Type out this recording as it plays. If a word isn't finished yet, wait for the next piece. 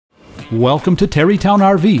Welcome to TerryTown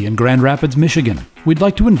RV in Grand Rapids, Michigan. We'd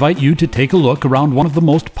like to invite you to take a look around one of the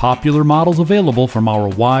most popular models available from our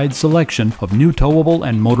wide selection of new towable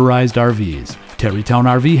and motorized RVs. TerryTown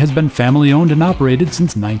RV has been family owned and operated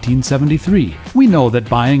since 1973. We know that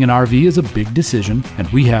buying an RV is a big decision, and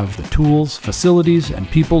we have the tools, facilities,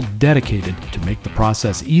 and people dedicated to make the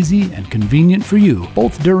process easy and convenient for you,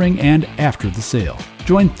 both during and after the sale.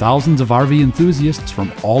 Join thousands of RV enthusiasts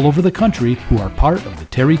from all over the country who are part of the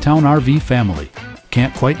TerryTown RV family.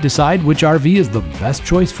 Can't quite decide which RV is the best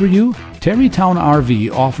choice for you? TerryTown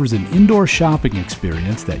RV offers an indoor shopping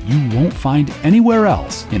experience that you won't find anywhere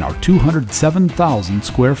else in our 207,000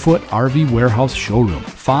 square foot RV warehouse showroom.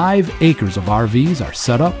 5 acres of RVs are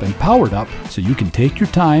set up and powered up so you can take your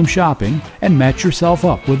time shopping and match yourself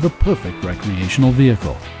up with the perfect recreational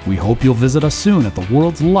vehicle. We hope you'll visit us soon at the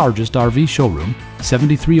world's largest RV showroom,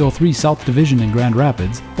 7303 South Division in Grand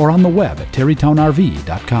Rapids, or on the web at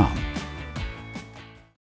terrytownrv.com.